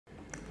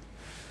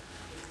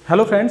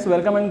Hello friends,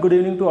 welcome and good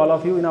evening to all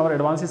of you in our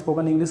advanced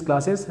spoken English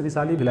classes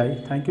Risali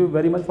Bhilai. Thank you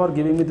very much for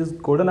giving me this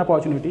golden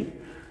opportunity.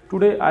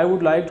 Today I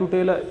would like to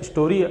tell a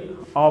story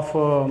of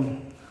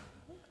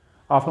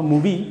a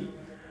movie.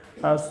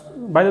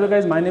 By the way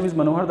guys, my name is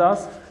Manohar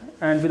Das,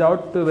 and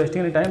without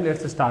wasting any time,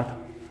 let's start.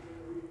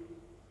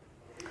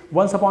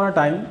 Once upon a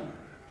time,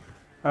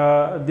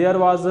 there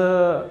was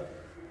a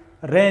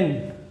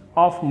reign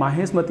of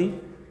Mahesmati,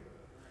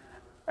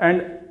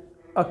 and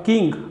a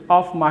king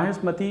of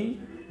Mahesmati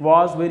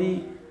was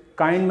very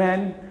kind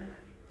man,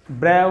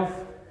 brave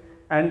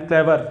and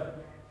clever.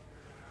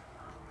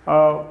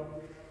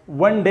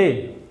 One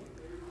day,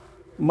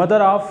 mother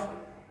of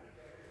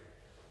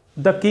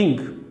the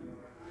king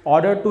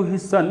ordered to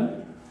his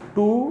son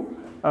to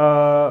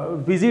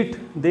visit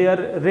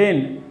their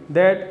reign,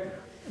 that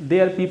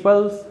their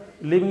people's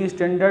living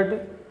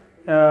standard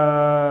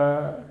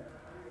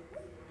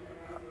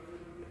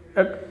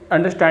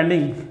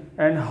understanding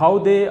and how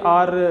they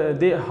are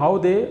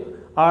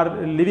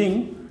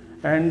living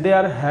and they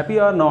are happy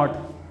or not.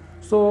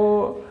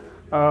 So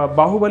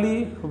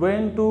Bahubali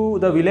went to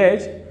the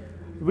village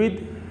with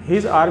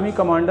his army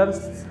commander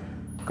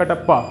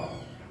Katappa.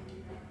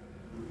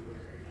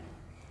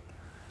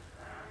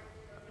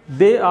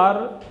 They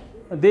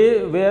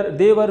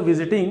were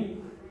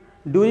visiting.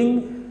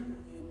 During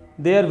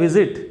their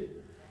visit,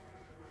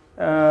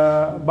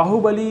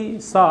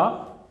 Bahubali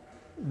saw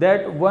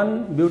that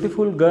one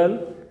beautiful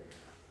girl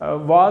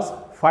was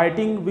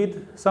fighting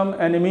with some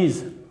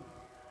enemies,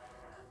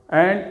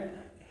 and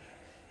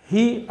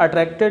he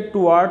attracted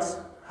towards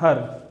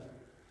her.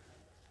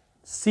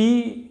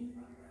 She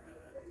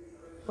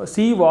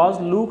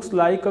looks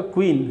like a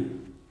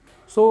queen.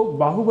 So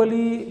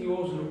Bahubali,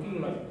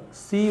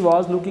 she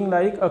was looking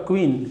like a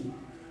queen.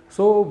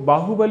 So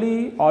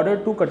Bahubali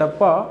ordered to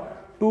Katappa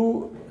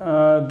to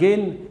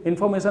gain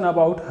information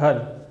about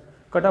her.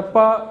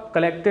 Katappa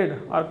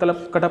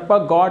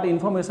got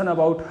information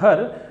about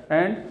her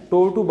and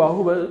told to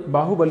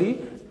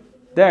Bahubali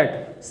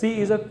that she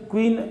is a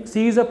queen,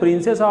 she is a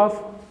princess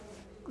of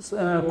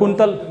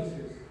Kuntal.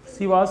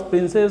 She was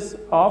princess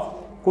of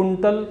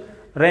Kuntal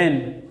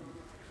reign.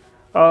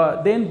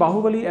 Then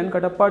Bahubali and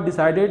Katappa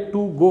decided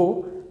to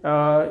go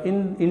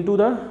into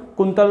the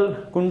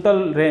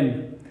Kuntal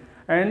reign,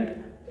 and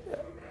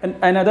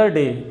another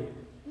day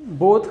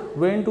both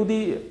went to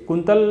the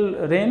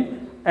Kuntal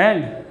reign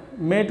and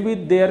met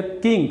with their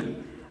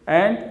king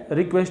and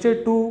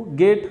requested to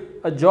get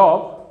a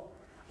job,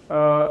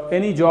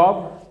 any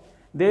job.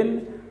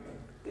 Then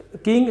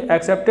king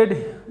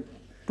accepted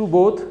to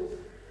both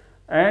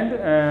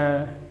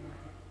and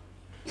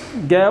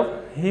gave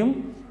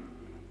him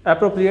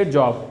appropriate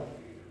job.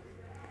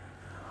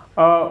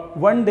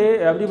 One day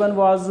everyone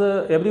was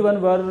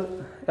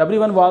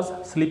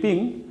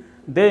sleeping,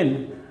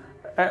 then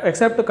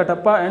except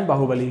Katappa and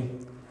Bahubali.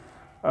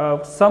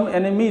 Some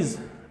enemies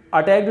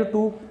attacked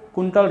to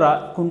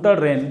Kuntal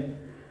reign.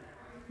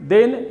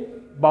 Then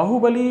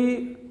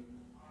Bahubali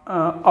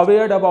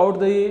aware about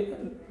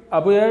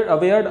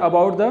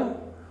the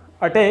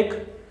attack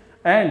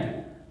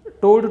and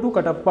told to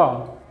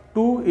Katappa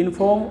to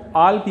inform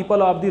all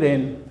people of the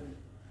reign.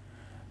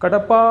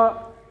 Katappa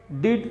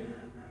did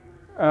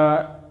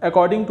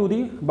according to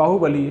the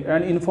Bahubali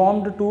and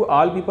informed to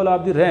all people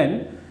of the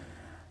reign.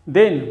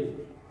 Then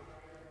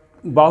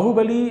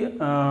Bahubali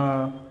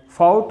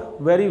fought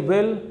very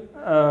well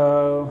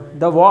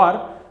the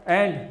war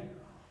and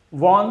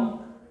won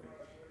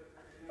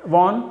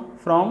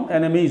from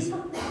enemies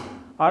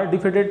or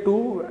defeated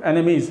to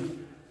enemies.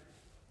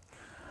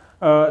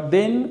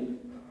 Then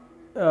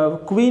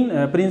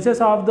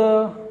princess of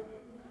the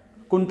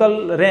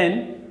Kuntal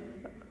reign,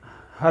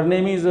 her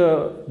name is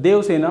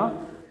Devsena,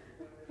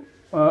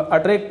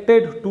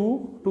 attracted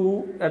to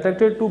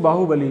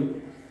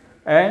Bahubali,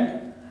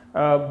 and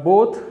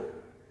both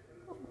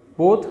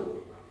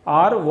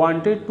are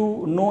wanted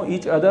to know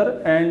each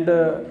other, and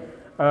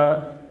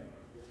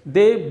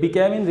they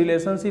became in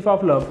relationship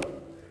of love.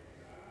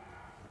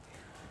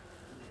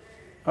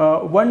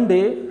 One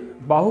day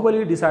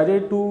Bahubali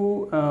decided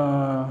to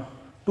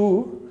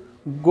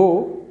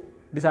go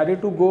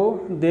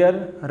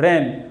their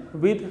reign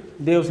with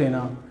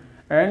Devsena,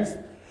 and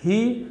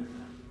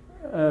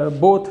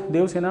both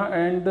Devsena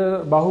and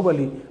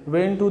Bahubali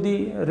went to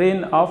the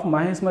reign of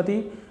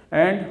Mahesmati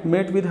and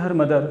met with her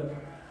mother,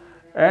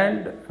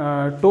 and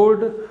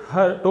told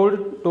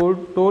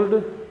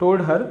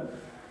her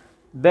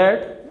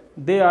that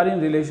they are in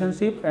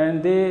relationship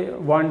and they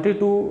wanted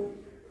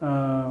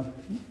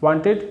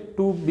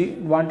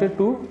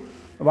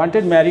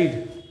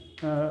married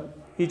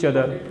each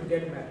other,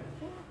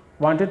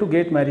 wanted to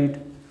get married.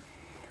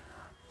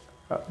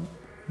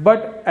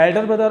 But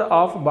elder brother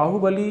of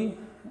Bahubali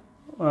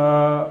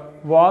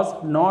was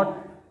not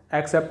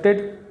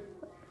accepted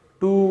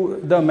to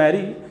the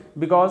marry,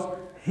 because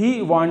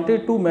he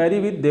wanted to marry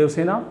with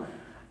Devsena,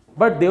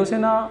 but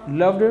Devsena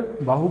loved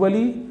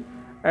Bahubali,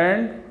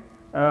 and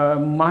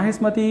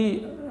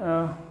Mahesmati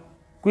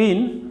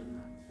queen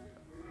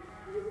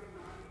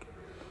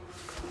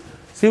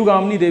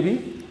Shivgamini Devi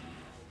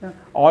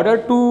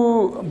ordered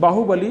to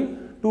Bahubali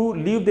to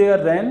leave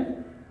their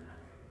reign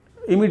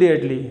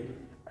immediately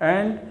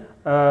and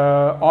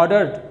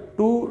ordered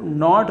to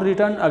not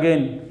return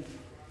again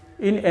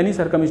in any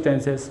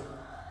circumstances.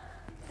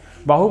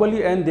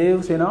 Bahubali and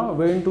Devsena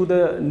went to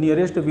the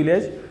nearest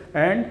village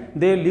and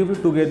they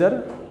lived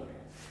together.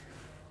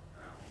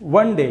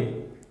 One day,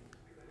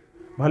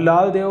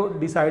 Bhallal Dev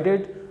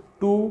decided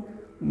to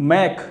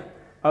make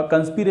a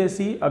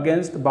conspiracy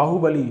against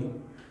Bahubali.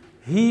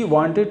 He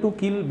wanted to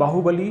kill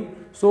Bahubali,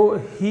 so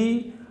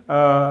he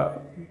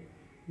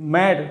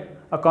made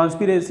a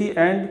conspiracy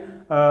and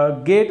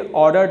get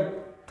ordered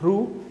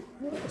through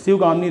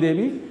Shivgamini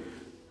Devi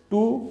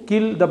to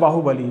kill the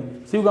Bahubali.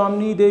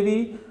 Shivgamini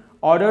Devi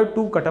ordered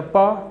to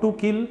Katappa to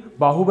kill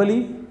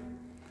Bahubali.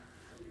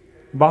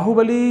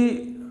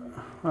 Bahubali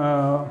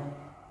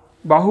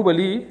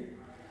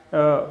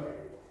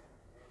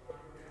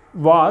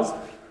was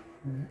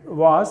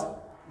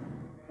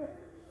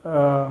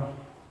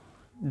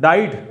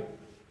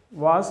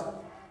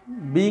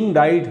being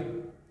died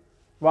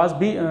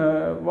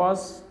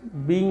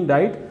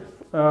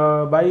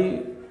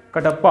by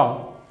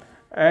Katappa,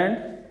 and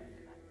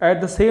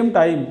at the same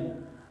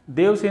time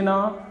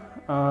Devsena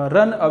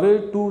run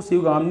away to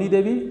Shivgamini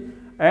Devi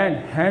and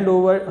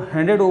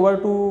handed over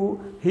to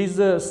his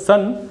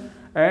son,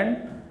 and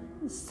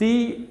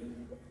she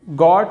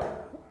got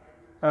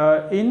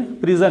in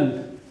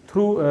prison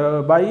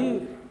through by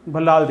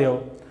Bhallal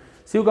Dev.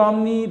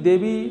 Shivgamini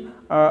Devi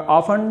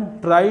often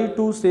tried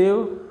to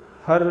save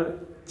her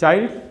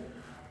child,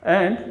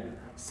 and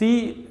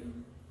she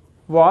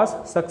was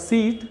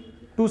succeed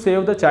to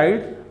save the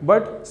child,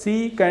 but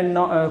she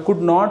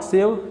could not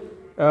save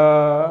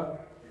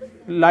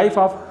life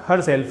of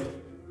herself.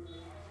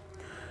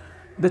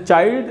 The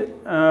child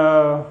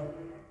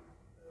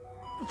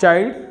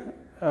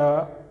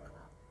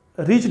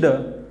reached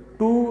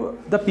to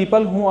the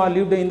people who are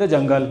lived in the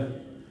jungle,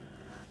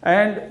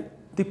 and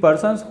the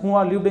persons who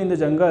are lived in the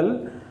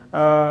jungle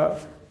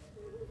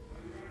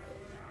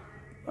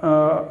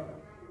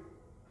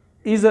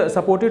is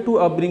supported to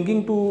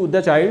upbringing to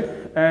the child,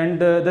 and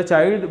the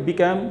child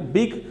became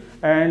big,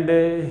 and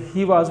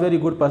he was very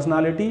good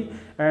personality,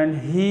 and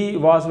he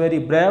was very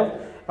brave,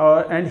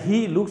 and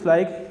he looks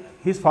like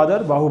his father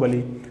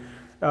Bahubali.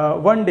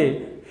 One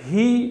day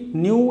he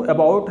knew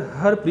about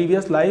her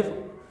previous life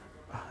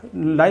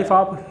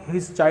of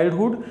his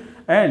childhood,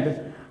 and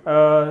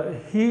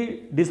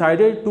he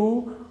decided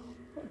to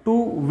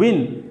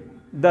win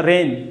the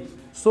reign.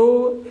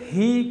 So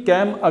he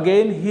came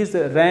again his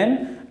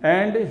reign,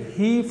 and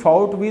he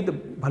fought with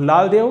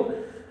Bhallal Dev.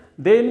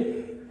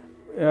 Then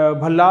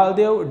Bhallal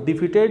Dev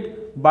defeated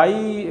by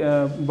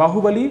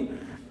Bahubali,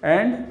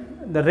 and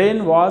the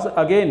reign was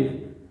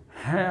again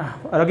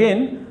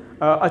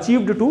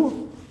achieved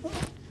to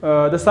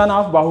the son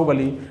of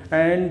Bahubali,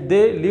 and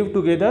they lived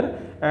together.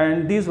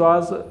 And this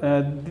was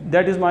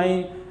that is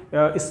my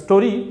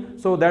story.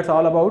 So that's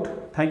all about.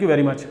 Thank you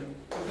very much.